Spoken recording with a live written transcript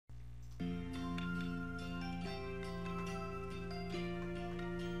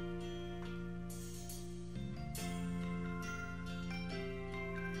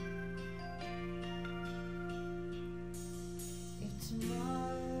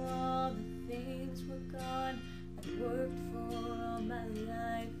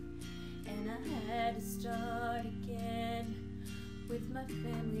my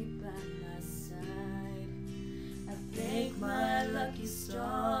family by my side. I thank my lucky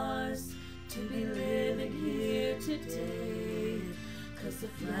stars to be living here today, 'cause the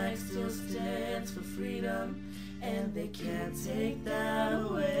flag still stands for freedom, and they can't take that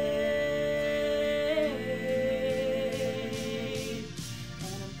away.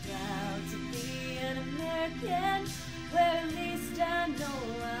 And I'm proud to be an American, where at least I know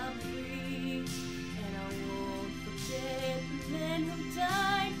I'm free. And I won't forget the men who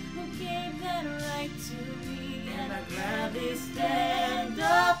died, who gave that right to me. And I gladly stand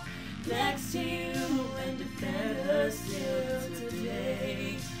up next to you and defend us still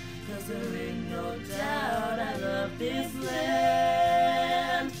today, 'cause there ain't no doubt I love this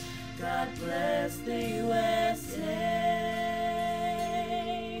land. God bless the USA.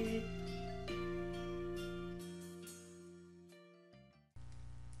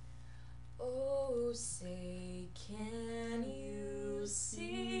 Oh, say, can you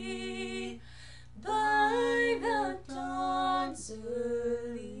see by the dawn's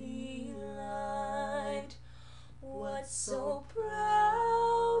early light what so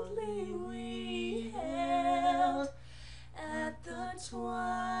proudly we held at the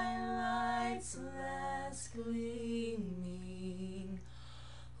twilight's last gleaming,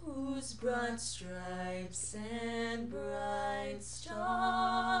 whose broad stripes and bright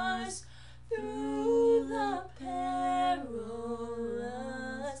stars